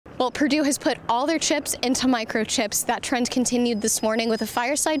Well, Purdue has put all their chips into microchips. That trend continued this morning with a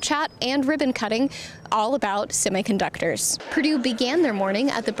fireside chat and ribbon cutting all about semiconductors. Purdue began their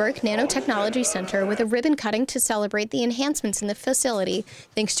morning at the Burke Nanotechnology Center with a ribbon cutting to celebrate the enhancements in the facility,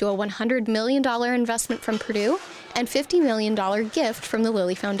 thanks to a $100 million investment from Purdue and $50 million gift from the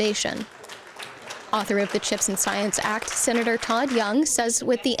Lilly Foundation. Author of the CHIPS and Science Act, Senator Todd Young, says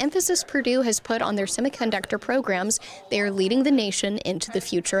with the emphasis Purdue has put on their semiconductor programs, they are leading the nation into the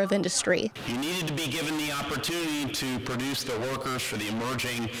future of industry. You needed to be given the opportunity to produce the workers for the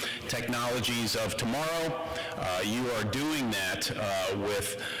emerging technologies of tomorrow. You are doing that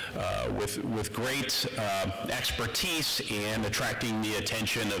with great expertise and attracting the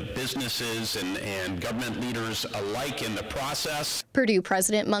attention of businesses and government leaders alike in the process. Purdue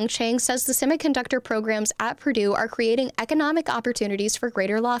President Mung Chiang says the semiconductor programs at Purdue are creating economic opportunities for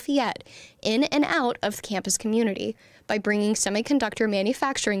Greater Lafayette in and out of the campus community by bringing semiconductor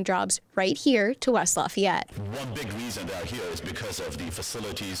manufacturing jobs right here to West Lafayette. One big reason they're here is because of the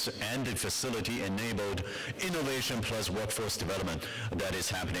facilities and the facility-enabled innovation plus workforce development that is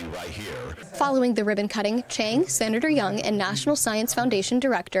happening right here. Following the ribbon cutting, Chiang, Senator Young, and National Science Foundation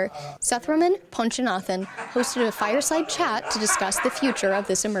Director Sethraman Ponchanathan hosted a fireside chat to discuss the future of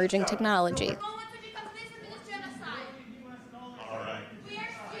this emerging technology.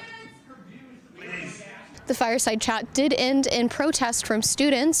 The fireside chat did end in protest from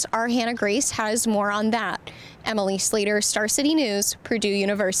students. Our Hannah Grace has more on that. Emily Slater, Star City News, Purdue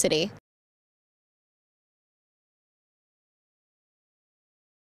University.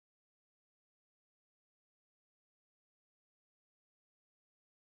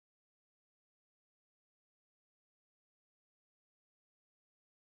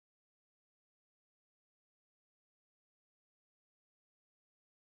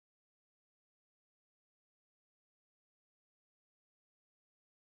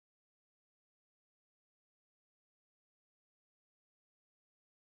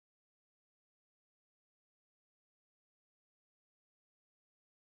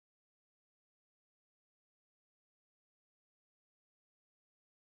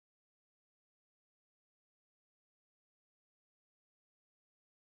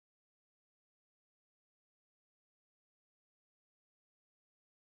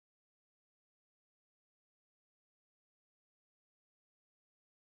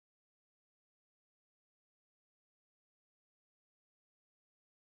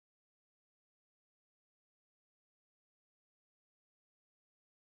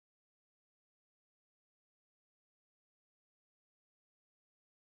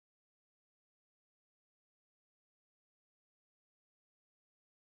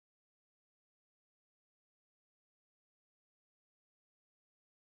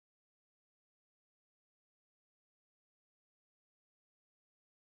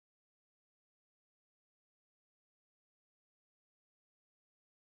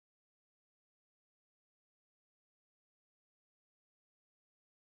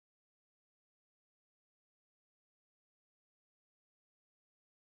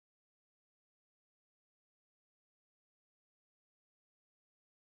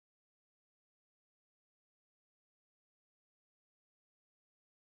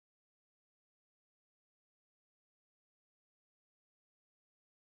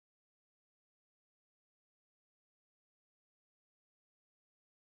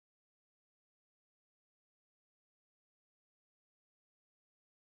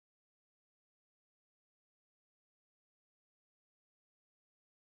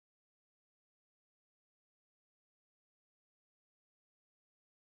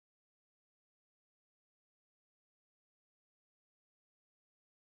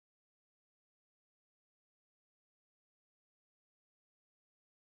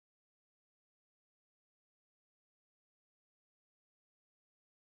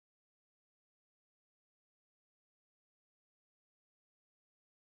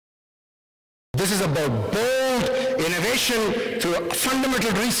 This is about bold innovation through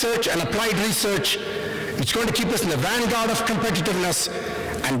fundamental research and applied research. It's going to keep us in the vanguard of competitiveness,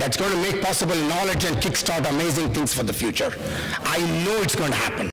 and that's going to make possible knowledge and kickstart amazing things for the future. I know it's going to happen.